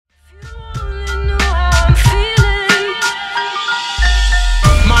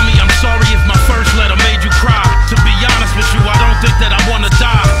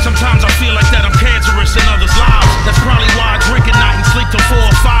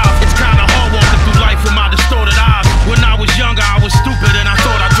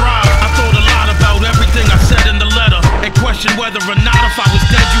whether or not if I was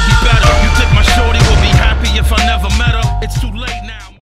dead you'd be better. You think my shorty would be happy if I never met her? It's too late now.